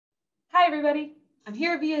Hi, everybody. I'm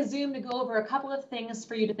here via Zoom to go over a couple of things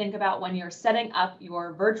for you to think about when you're setting up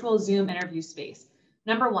your virtual Zoom interview space.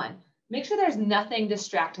 Number one, make sure there's nothing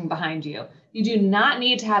distracting behind you. You do not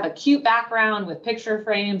need to have a cute background with picture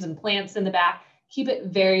frames and plants in the back. Keep it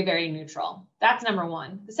very, very neutral. That's number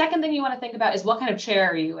one. The second thing you want to think about is what kind of chair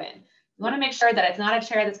are you in? You want to make sure that it's not a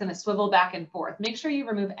chair that's going to swivel back and forth. Make sure you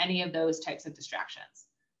remove any of those types of distractions.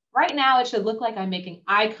 Right now, it should look like I'm making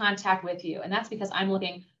eye contact with you, and that's because I'm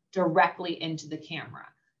looking directly into the camera.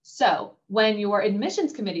 So when your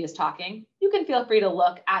admissions committee is talking, you can feel free to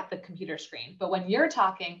look at the computer screen. But when you're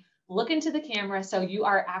talking, look into the camera so you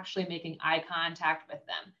are actually making eye contact with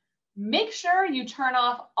them. Make sure you turn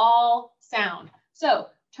off all sound. So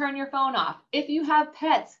turn your phone off. If you have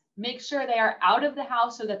pets, make sure they are out of the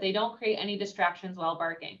house so that they don't create any distractions while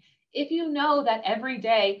barking. If you know that every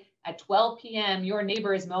day at 12 p.m. your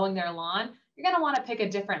neighbor is mowing their lawn, you're going to want to pick a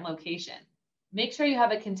different location. Make sure you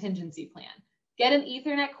have a contingency plan. Get an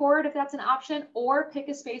Ethernet cord if that's an option, or pick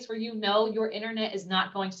a space where you know your internet is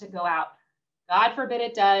not going to go out. God forbid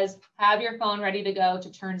it does. Have your phone ready to go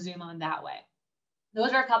to turn Zoom on that way.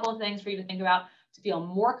 Those are a couple of things for you to think about to feel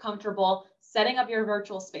more comfortable setting up your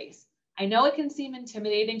virtual space. I know it can seem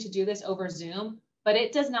intimidating to do this over Zoom, but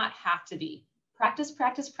it does not have to be. Practice,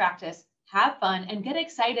 practice, practice, have fun, and get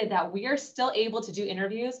excited that we are still able to do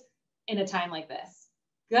interviews in a time like this.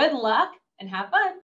 Good luck and have fun.